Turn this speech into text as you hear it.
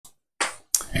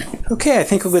Okay, I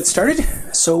think we'll get started.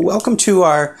 So welcome to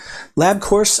our lab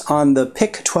course on the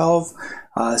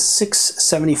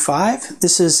PIC12F675.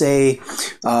 This is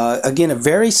again, a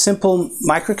very simple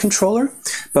microcontroller,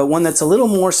 but one that's a little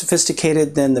more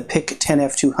sophisticated than the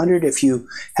PIC10F200 if you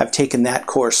have taken that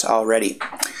course already.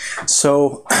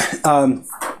 So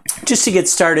just to get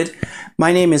started,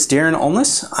 my name is Darren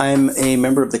Olness. I'm a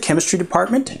member of the chemistry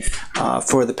department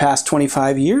for the past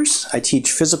 25 years. I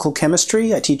teach physical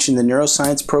chemistry, I teach in the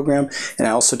neuroscience program, and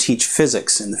I also teach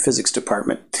physics in the physics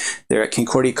department there at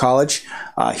Concordia College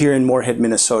here in Moorhead,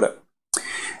 Minnesota.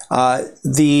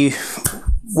 The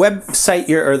website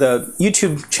or the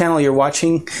YouTube channel you're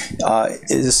watching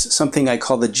is something I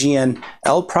call the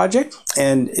GNL project,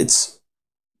 and it's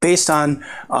based on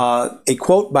a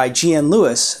quote by G.N.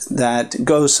 Lewis that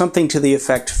goes something to the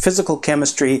effect, physical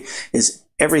chemistry is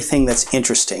everything that's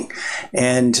interesting.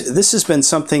 And this has been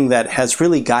something that has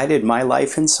really guided my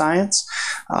life in science.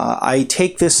 I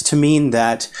take this to mean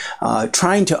that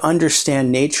trying to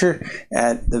understand nature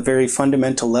at the very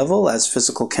fundamental level, as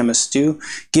physical chemists do,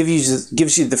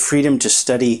 gives you the freedom to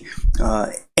study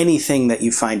anything that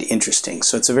you find interesting.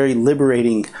 So it's a very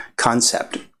liberating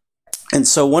concept. And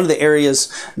so one of the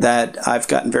areas that I've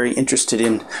gotten very interested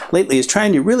in lately is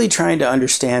trying to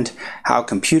understand how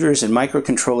computers and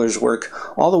microcontrollers work,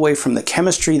 all the way from the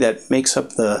chemistry that makes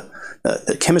up the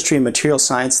chemistry and material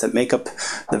science that make up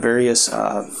the various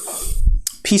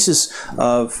pieces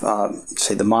of,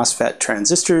 say, the MOSFET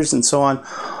transistors and so on,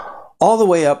 all the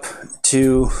way up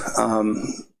to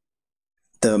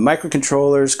the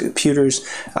microcontrollers, computers,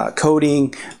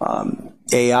 coding,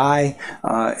 AI,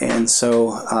 and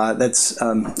so that's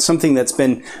something that's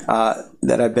been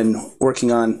that I've been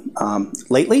working on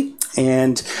lately,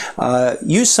 and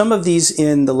use some of these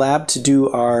in the lab to do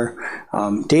our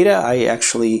data. I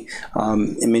actually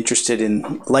am interested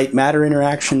in light matter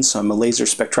interactions, so I'm a laser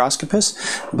spectroscopist,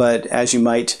 but as you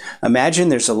might imagine,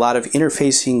 there's a lot of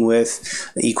interfacing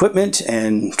with equipment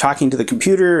and talking to the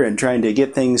computer and trying to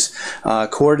get things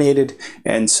coordinated,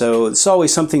 and so it's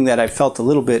always something that I felt a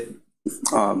little bit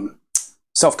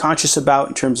self-conscious about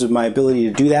in terms of my ability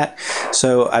to do that.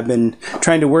 So I've been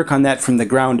trying to work on that from the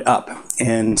ground up.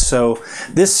 And so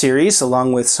this series,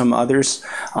 along with some others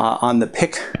on the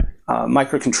PIC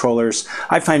microcontrollers,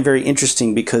 I find very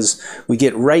interesting because we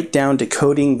get right down to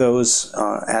coding those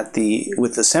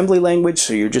with assembly language,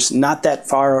 so you're just not that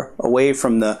far away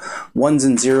from the ones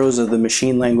and zeros of the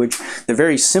machine language. They're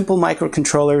very simple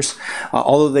microcontrollers,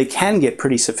 although they can get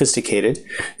pretty sophisticated,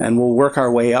 and we'll work our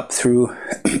way up through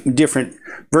different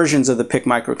versions of the PIC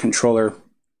microcontroller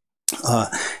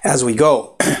as we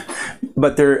go.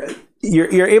 But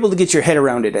you're able to get your head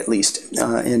around it, at least,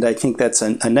 and I think that's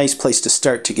a nice place to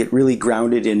start to get really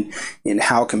grounded in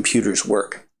how computers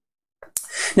work.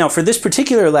 Now, for this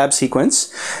particular lab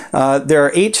sequence, there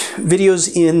are 8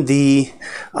 videos in the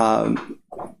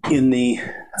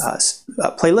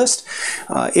playlist.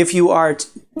 If you are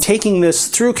taking this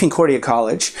through Concordia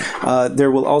College, there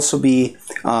will also be,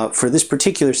 for this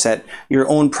particular set, your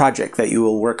own project that you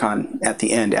will work on at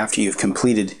the end after you've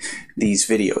completed these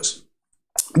videos.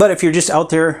 But if you're just out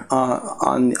there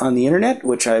on the internet,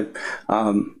 which I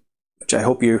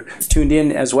hope you're tuned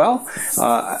in as well,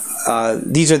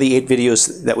 these are the 8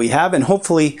 videos that we have, and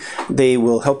hopefully they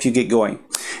will help you get going.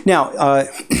 Now,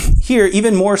 here,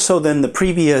 even more so than the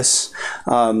previous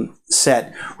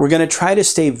set, we're going to try to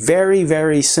stay very,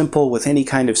 very simple with any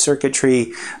kind of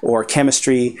circuitry or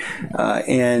chemistry,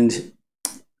 and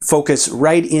focus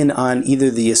right in on either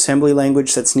the assembly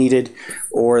language that's needed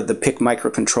or the PIC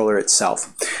microcontroller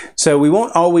itself. So we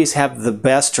won't always have the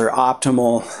best or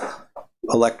optimal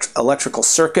electrical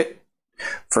circuit.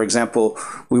 For example,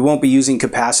 we won't be using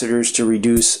capacitors to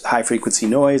reduce high-frequency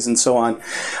noise and so on,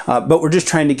 but we're just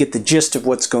trying to get the gist of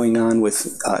what's going on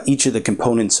with each of the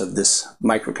components of this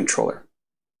microcontroller.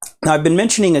 Now, I've been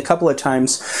mentioning a couple of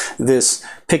times this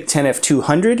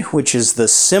PIC10F200, which is the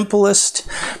simplest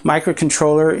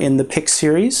microcontroller in the PIC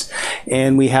series,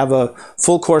 and we have a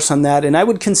full course on that, and I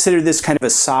would consider this kind of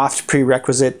a soft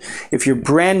prerequisite. If you're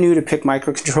brand new to PIC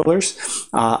microcontrollers,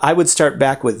 I would start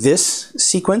back with this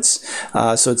sequence.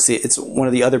 So it's one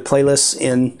of the other playlists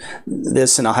in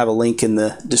this, and I'll have a link in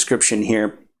the description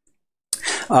here.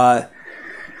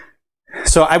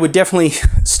 So I would definitely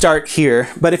start here,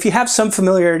 but if you have some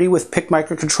familiarity with PIC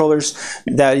microcontrollers,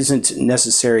 that isn't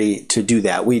necessary to do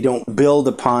that. We don't really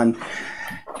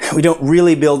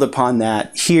build upon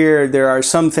that here. There are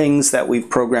some things that we've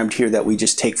programmed here that we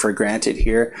just take for granted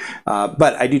here,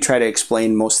 but I do try to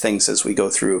explain most things as we go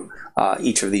through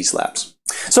each of these labs.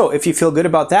 So if you feel good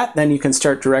about that, then you can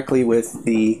start directly with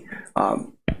the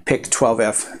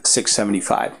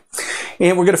PIC12F675.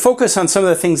 And we're going to focus on some of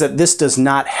the things that this does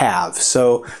not have.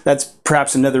 So that's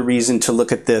perhaps another reason to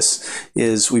look at this,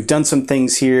 is we've done some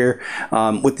things here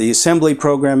with the assembly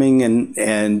programming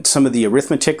and some of the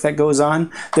arithmetic that goes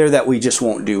on there that we just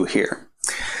won't do here.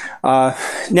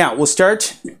 Now we'll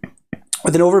start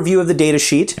with an overview of the data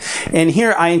sheet, and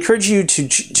here I encourage you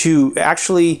to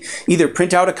actually either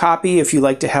print out a copy if you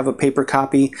like to have a paper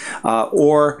copy,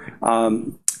 or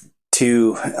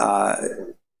to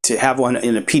have one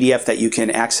in a PDF that you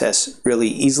can access really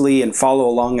easily and follow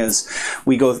along as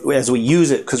we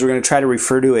use it, because we're going to try to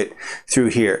refer to it through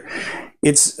here.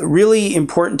 It's really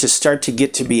important to start to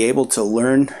get to be able to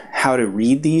learn how to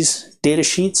read these data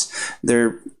sheets.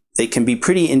 They can be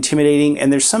pretty intimidating,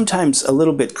 and they're sometimes a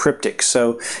little bit cryptic,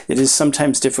 so it is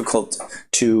sometimes difficult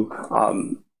to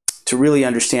really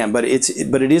understand. But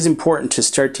it is important to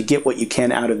start to get what you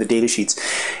can out of the data sheets.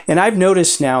 And I've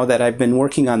noticed now that I've been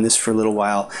working on this for a little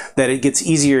while that it gets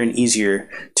easier and easier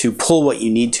to pull what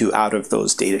you need to out of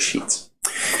those data sheets.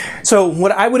 So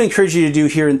what I would encourage you to do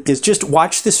here is just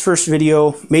watch this first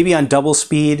video, maybe on double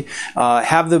speed,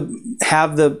 have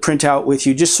the printout with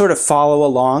you, just sort of follow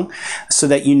along so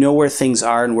that you know where things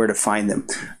are and where to find them.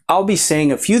 I'll be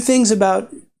saying a few things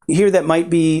about here that might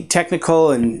be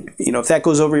technical, and if that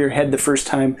goes over your head the first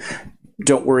time,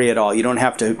 don't worry at all. You don't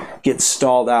have to get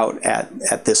stalled out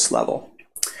at this level.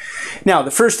 Now,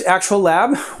 the first actual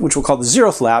lab, which we'll call the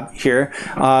 0th lab here,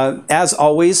 as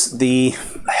always, the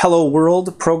Hello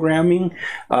World program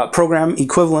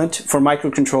equivalent for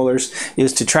microcontrollers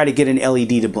is to try to get an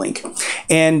LED to blink.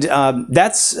 And I've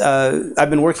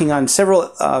been working on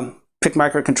several PIC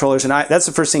microcontrollers, and that's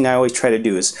the first thing I always try to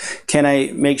do is, can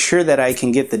I make sure that I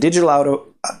can get the digital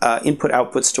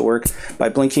input-outputs to work by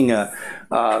blinking an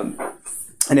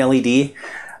LED?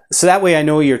 So that way I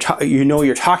know you're talking,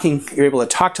 you're able to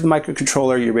talk to the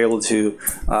microcontroller, you're able to,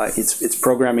 it's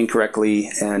programming correctly,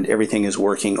 and everything is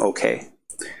working okay.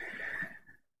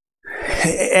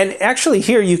 And actually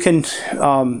here you can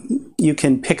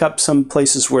pick up some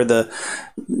places where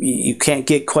you can't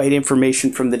get quite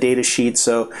information from the data sheet,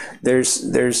 so it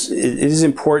is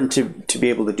important to be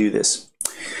able to do this.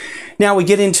 Now we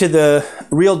get into the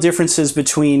real differences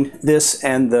between this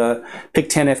and the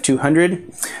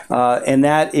PIC12F675, and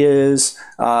that is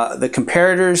the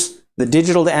comparators, the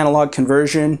digital to analog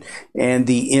conversion, and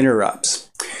the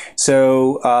interrupts.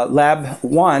 So lab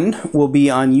 1 will be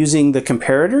on using the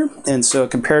comparator, and so a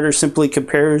comparator simply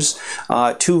compares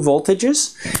two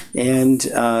voltages and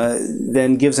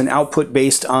then gives an output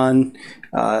based on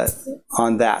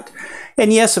that.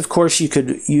 And yes, of course, you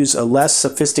could use a less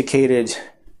sophisticated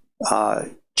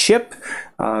chip,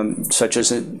 such as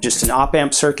just an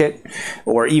op-amp circuit,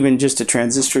 or even just a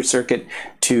transistor circuit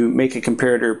to make a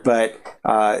comparator, but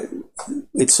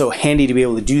it's so handy to be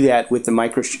able to do that with the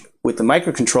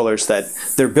microcontrollers that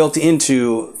they're built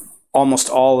into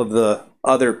almost all of the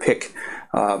other PIC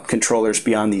controllers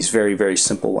beyond these very, very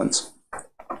simple ones.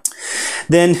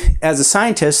 Then, as a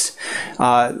scientist,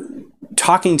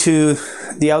 talking to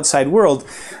the outside world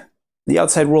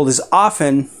is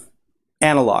often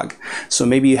analog. So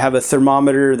maybe you have a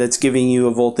thermometer that's giving you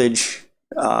a voltage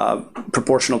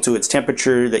proportional to its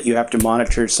temperature that you have to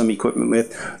monitor some equipment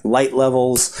with, light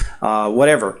levels,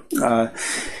 whatever.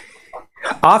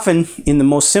 Often, in the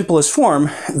most simplest form,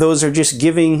 those are just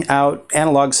giving out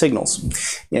analog signals.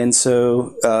 And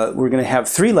so we're going to have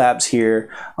 3 labs here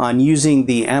on using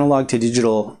the analog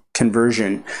to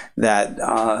conversion that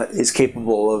is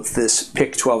capable of this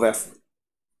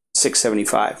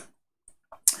PIC12F675.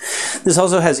 This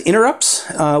also has interrupts.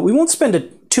 We won't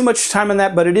spend too much time on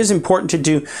that, but it is important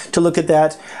to look at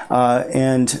that,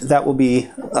 and that will be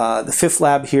the 5th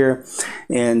lab here.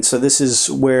 And so this is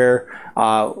where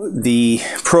the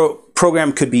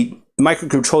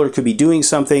microcontroller could be doing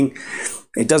something.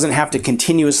 It doesn't have to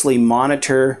continuously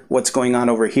monitor what's going on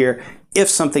over here. If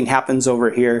something happens over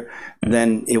here,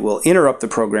 then it will interrupt the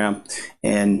program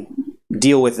and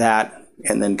deal with that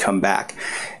and then come back.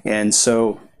 And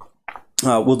so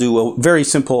we'll do a very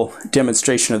simple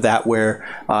demonstration of that where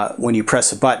when you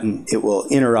press a button, it will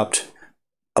interrupt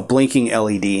a blinking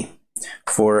LED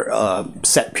for a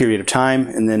set period of time,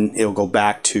 and then it'll go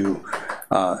back to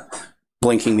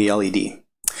blinking the LED.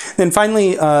 Then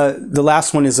finally, the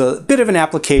last one is a bit of an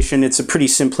application. It's a pretty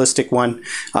simplistic one,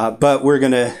 but we're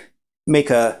going to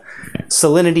make a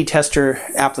salinity tester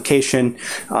application.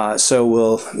 So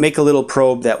we'll make a little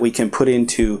probe that we can put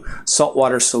into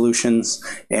saltwater solutions,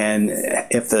 and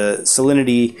if the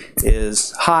salinity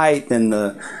is high, then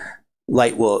the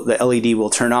LED will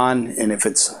turn on, and if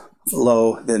it's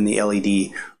low, then the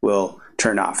LED will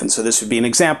turn off. And so this would be an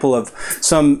example of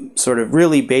some sort of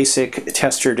really basic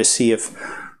tester to see if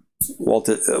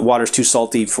water's too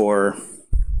salty for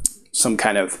some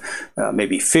kind of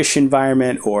maybe fish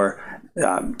environment or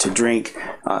to drink.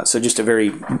 So just a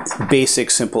very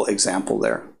basic, simple example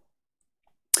there.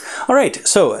 All right,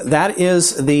 so that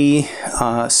is the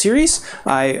series.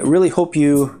 I really hope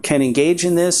you can engage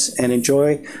in this and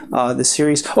enjoy the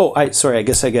series. Oh, sorry, I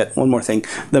guess I get one more thing.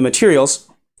 The materials,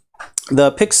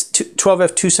 the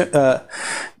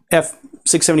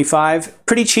PIC12F675,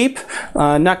 pretty cheap.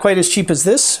 Not quite as cheap as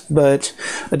this, but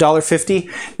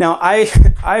 $1.50. Now,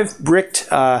 I've bricked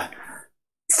 4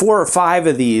 or 5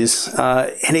 of these,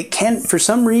 and it can, for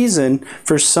some reason,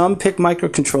 for some PIC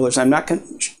microcontrollers, I'm not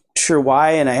sure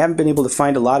why, and I haven't been able to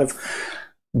find a lot of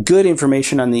good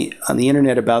information on the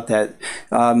internet about that.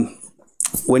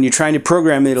 When you're trying to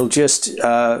program, it'll just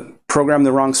program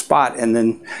the wrong spot, and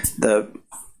then the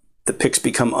PICs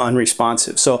become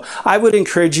unresponsive. So I would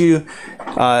encourage you,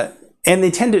 and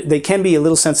they can be a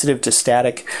little sensitive to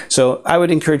static. So I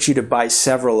would encourage you to buy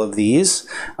several of these,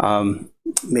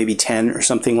 maybe 10 or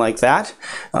something like that,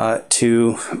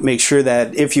 to make sure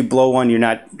that if you blow one, you're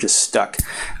not just stuck.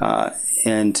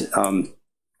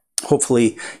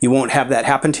 Hopefully you won't have that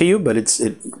happen to you, but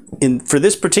for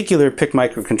this particular PIC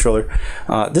microcontroller,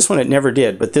 this one it never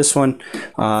did, but this one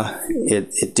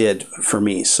it did for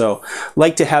me. So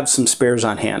like to have some spares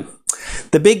on hand.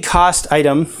 The big cost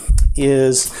item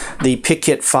is the PIC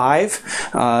Kit 5.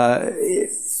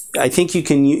 I think you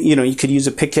can, you could use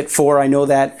a PIC Kit 4. I know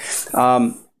that.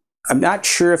 I'm not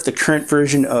sure if the current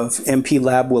version of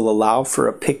MPLab will allow for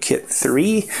a PIC Kit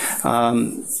 3,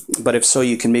 but if so,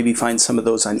 you can maybe find some of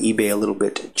those on eBay a little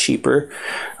bit cheaper.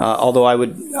 Although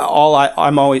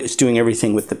I'm always doing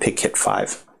everything with the PIC Kit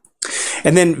 5.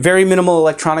 And then very minimal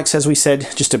electronics, as we said,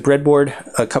 just a breadboard,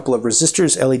 a couple of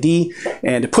resistors, LED,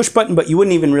 and a push button, but you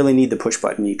wouldn't even really need the push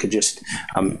button. You could just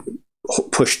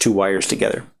push 2 wires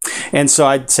together. And so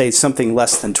I'd say something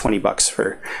less than 20 bucks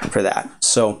for that.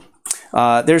 So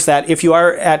there's that. If you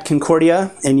are at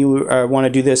Concordia and you want to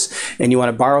do this and you want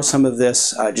to borrow some of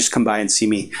this, just come by and see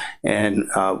me, and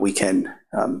we can,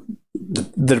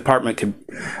 the department could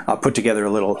put together a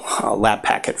little lab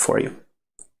packet for you.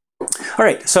 All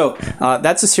right, so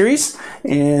that's a series,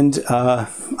 and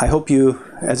I hope you,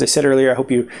 as I said earlier, I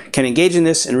hope you can engage in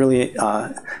this and really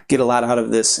get a lot out of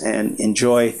this and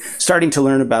enjoy starting to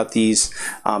learn about these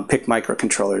PIC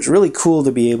microcontrollers. Really cool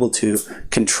to be able to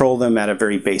control them at a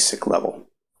very basic level.